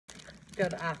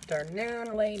Good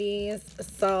afternoon, ladies.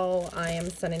 So I am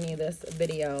sending you this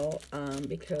video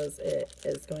because it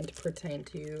is going to pertain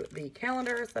to the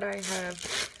calendars that I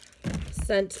have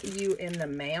sent you in the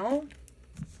mail.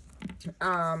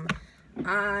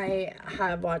 I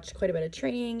have watched quite a bit of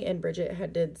training, and Bridget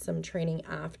had did some training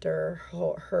after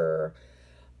her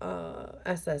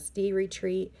SSD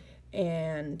retreat,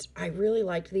 and I really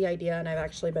liked the idea, and I've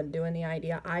actually been doing the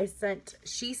idea.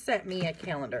 She sent me a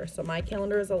calendar, so my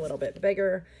calendar is a little bit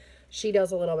bigger. She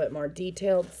does a little bit more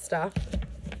detailed stuff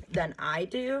than I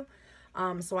do,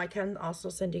 so I can also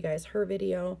send you guys her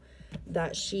video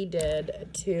that she did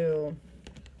to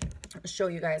show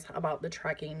you guys about the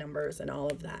tracking numbers and all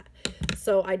of that.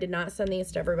 So I did not send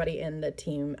these to everybody in the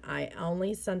team. I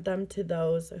only sent them to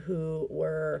those who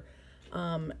were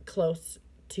close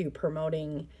to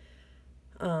promoting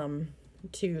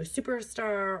to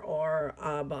superstar or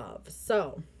above.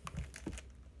 So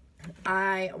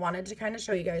I wanted to kind of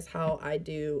show you guys how I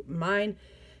do mine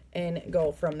and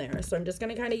go from there. So I'm just going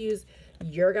to kind of use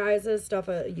your guys' stuff,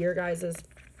 your guys'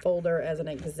 folder as an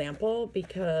example,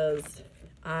 because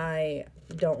I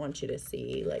don't want you to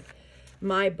see like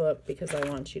my book, because I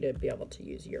want you to be able to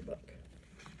use your book.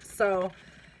 So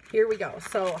here we go.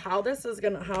 So how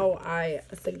I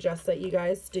suggest that you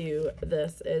guys do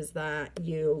this is that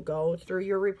you go through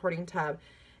your reporting tab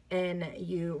and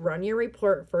you run your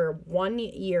report for 1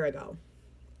 year ago.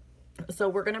 So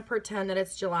we're going to pretend that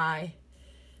it's July,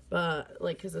 but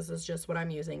because this is just what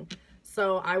I'm using.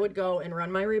 So I would go and run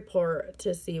my report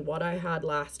to see what I had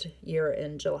last year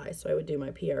in July. So I would do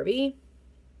my PRV.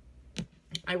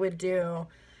 I would do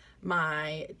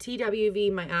my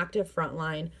TWV, my active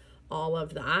frontline, all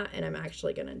of that, and I'm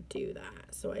actually going to do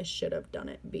that. So I should have done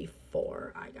it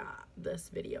before I got this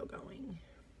video going.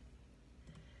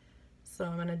 So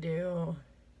I'm going to do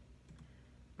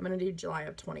July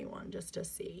of 21 just to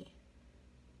see.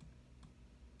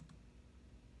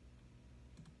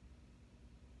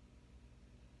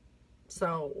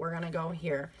 So we're going to go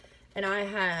here, and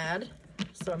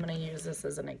so I'm going to use this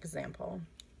as an example.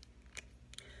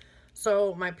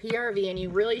 So my PRV, and you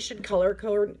really should color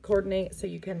coordinate so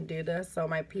you can do this. So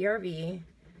my PRV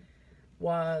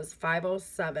was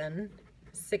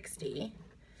 507.60,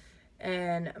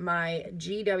 and my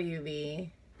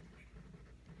GWV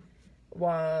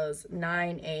was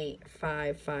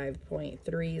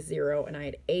 9855.30, and I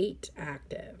had 8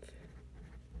 active.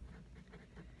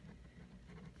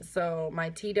 So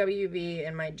my TWV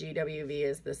and my GWV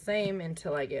is the same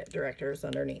until I get directors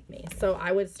underneath me. So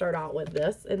I would start out with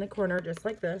this in the corner, just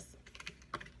like this.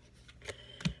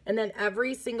 And then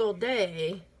every single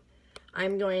day,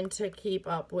 I'm going to keep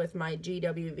up with my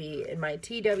GWV and my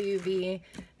TWV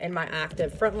and my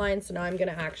active frontline. So now I'm going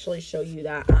to actually show you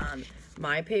that on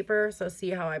my paper. So see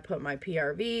how I put my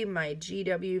PRV, my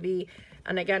GWV,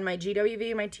 and again, my GWV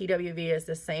and my TWV is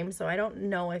the same. So I don't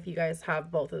know if you guys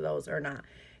have both of those or not.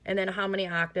 And then how many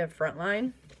active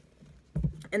frontline.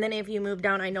 And then if you move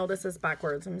down, I know this is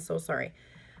backwards, I'm so sorry.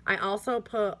 I also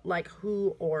put like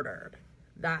who ordered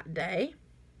that day.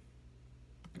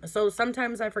 So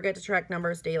sometimes I forget to track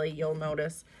numbers daily. You'll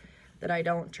notice that I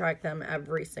don't track them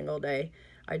every single day.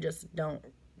 I just don't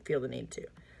feel the need to.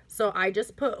 So I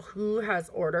just put who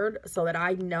has ordered so that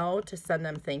I know to send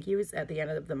them thank yous at the end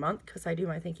of the month, because I do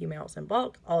my thank you mails in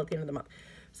bulk all at the end of the month.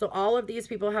 So all of these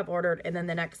people have ordered, and then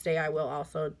the next day I will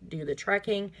also do the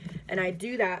tracking, and I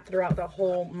do that throughout the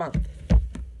whole month.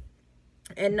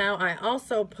 And now I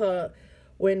also put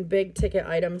when big ticket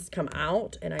items come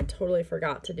out, and I totally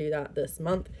forgot to do that this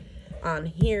month on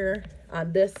here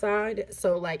on this side.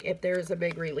 So like if there's a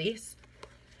big release,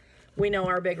 we know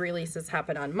our big releases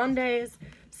happen on Mondays,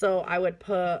 so I would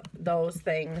put those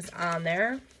things on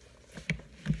there.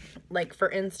 Like for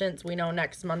instance, we know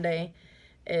next Monday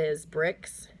is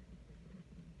bricks,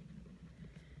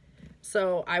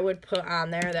 so I would put on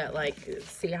there that, like,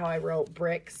 see how I wrote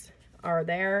bricks are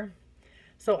there.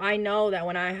 So I know that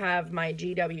when I have my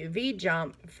GWV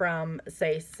jump from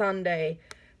say Sunday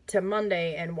to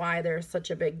Monday, and why there's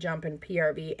such a big jump in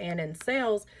PRV and in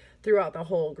sales throughout the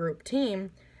whole group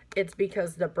team, it's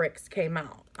because the bricks came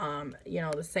out. You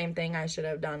know, the same thing I should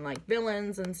have done like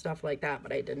villains and stuff like that,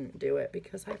 but I didn't do it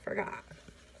because I forgot.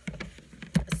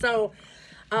 So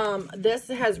this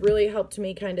has really helped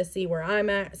me kind of see where I'm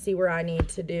at, see where I need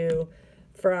to do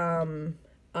from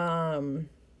to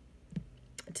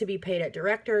be paid at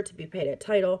director, to be paid at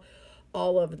title,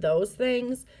 all of those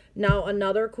things. Now,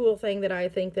 another cool thing that I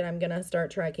think that I'm going to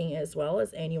start tracking as well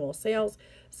is annual sales.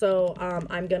 So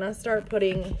I'm going to start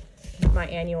putting my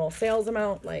annual sales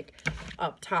amount like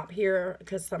up top here,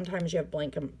 because sometimes you have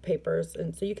blank papers,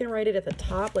 and so you can write it at the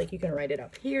top, like you can write it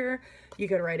up here, you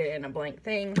can write it in a blank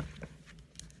thing.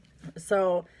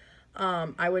 So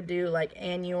I would do like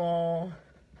annual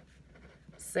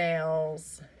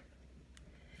sales,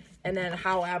 and then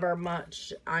however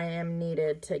much I am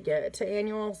needed to get to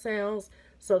annual sales,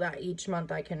 so that each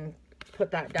month I can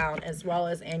put that down, as well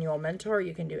as annual mentor.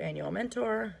 You can do annual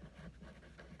mentor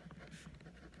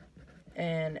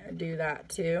and do that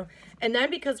too. And then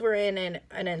because we're in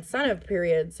an incentive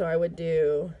period, so I would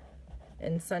do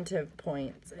incentive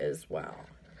points as well.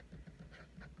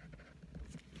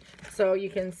 So you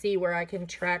can see where I can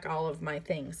track all of my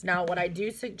things. Now, what I do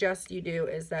suggest you do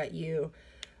is that you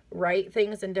write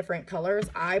things in different colors.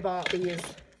 I bought these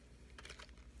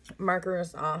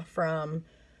markers off from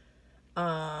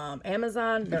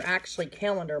Amazon. They're actually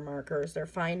calendar markers. They're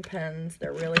fine pens.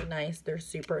 They're really nice. They're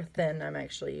super thin. I'm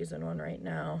actually using one right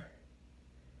now.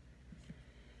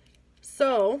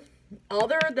 So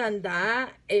other than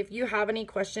that, if you have any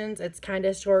questions, it's kind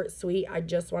of short, sweet. I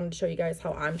just wanted to show you guys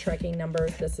how I'm tracking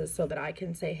numbers. This is so that I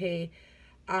can say, hey,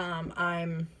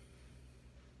 I'm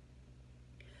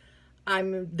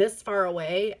this far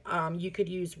away. You could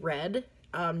use red.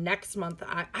 Next month,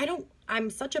 I'm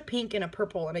such a pink and a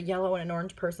purple and a yellow and an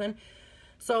orange person.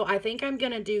 So I think I'm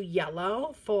going to do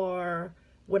yellow for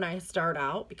when I start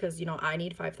out, because, you know, I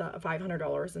need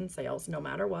 $500 in sales no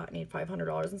matter what. I need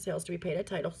 $500 in sales to be paid at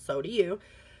title. So do you.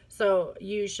 So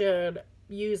you should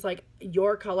use like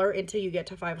your color until you get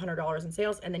to $500 in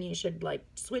sales, and then you should like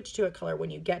switch to a color when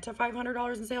you get to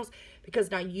 $500 in sales, because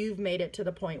now you've made it to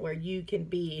the point where you can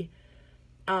be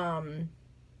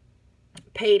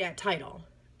paid at title.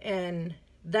 And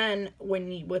then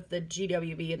with the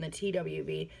GWB and the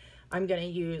TWB, I'm going to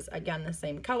use, again, the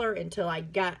same color until I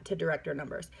get to director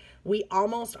numbers. We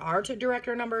almost are to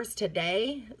director numbers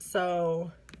today.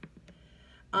 So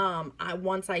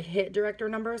once I hit director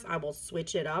numbers, I will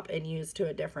switch it up and use to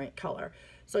a different color.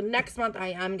 So next month, I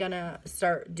am going to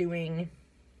start doing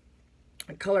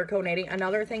color coordinating.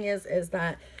 Another thing is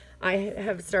that I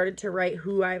have started to write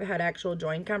who I've had actual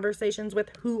join conversations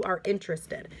with, who are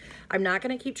interested. I'm not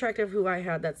going to keep track of who I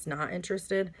had that's not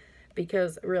interested,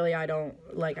 because really I don't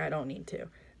need to.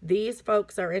 These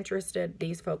folks are interested.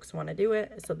 These folks want to do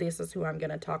it. So this is who I'm going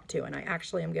to talk to. And I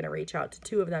actually am going to reach out to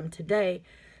 2 of them today,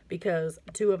 because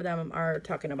 2 of them are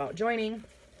talking about joining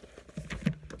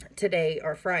today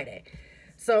or Friday.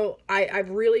 So I've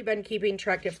really been keeping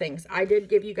track of things. I did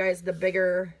give you guys the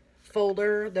bigger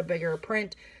folder, the bigger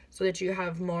print, so that you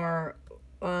have more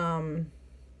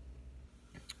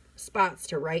spots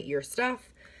to write your stuff.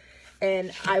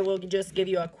 And I will just give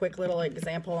you a quick little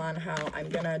example on how I'm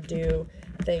going to do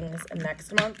things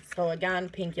next month. So again,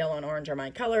 pink, yellow, and orange are my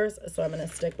colors. So I'm going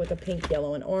to stick with the pink,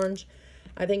 yellow, and orange.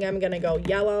 I think I'm going to go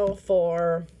yellow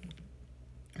for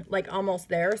like almost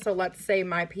there. So let's say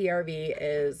my PRV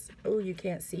is, oh, you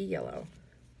can't see yellow.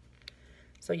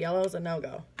 So yellow is a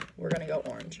no-go. We're going to go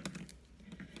orange.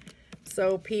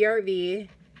 So PRV,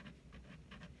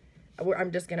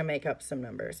 I'm just going to make up some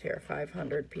numbers here.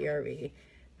 500 PRV.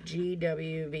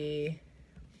 GWV,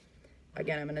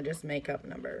 again, I'm going to just make up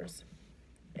numbers.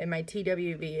 And my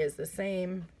TWV is the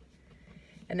same.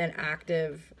 And then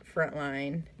active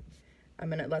frontline,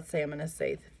 let's say I'm going to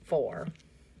say 4.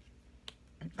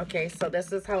 Okay, so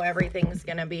this is how everything's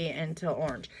going to be until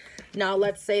orange. Now,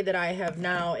 let's say that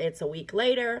it's a week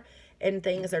later and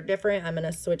things are different. I'm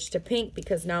going to switch to pink,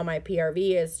 because now my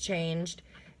PRV is changed.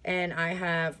 And I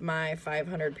have my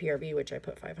 500 PRV, which I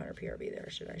put 500 PRV there.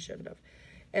 I shouldn't have.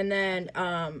 And then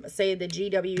say the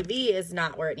GWV is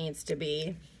not where it needs to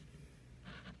be.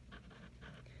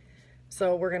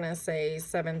 So we're going to say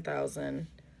 7,000.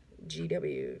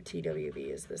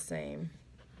 TWV is the same.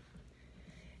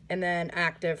 And then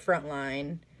active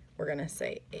frontline, we're going to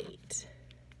say 8.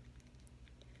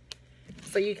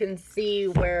 So you can see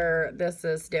where this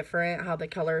is different, how the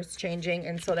color is changing.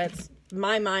 And so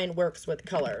my mind works with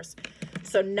colors.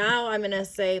 So now I'm going to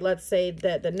say, let's say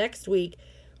that the next week,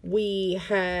 we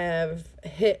have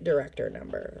hit director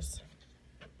numbers.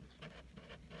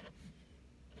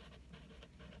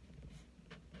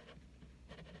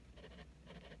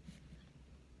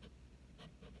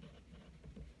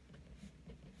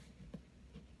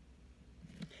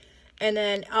 And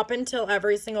then up until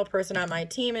every single person on my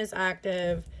team is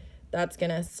active, that's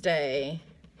going to stay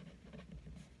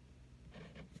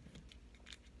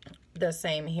the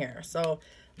same here. So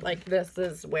like this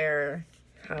is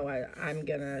how I'm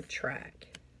going to track.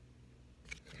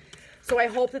 So I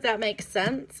hope that makes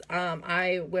sense.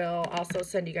 I will also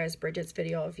send you guys Bridget's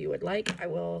video if you would like. I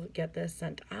will get this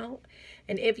sent out.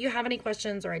 And if you have any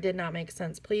questions or I did not make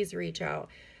sense, please reach out.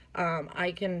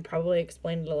 I can probably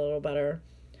explain it a little better.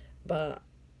 But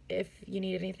if you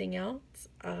need anything else,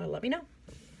 let me know.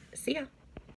 See ya.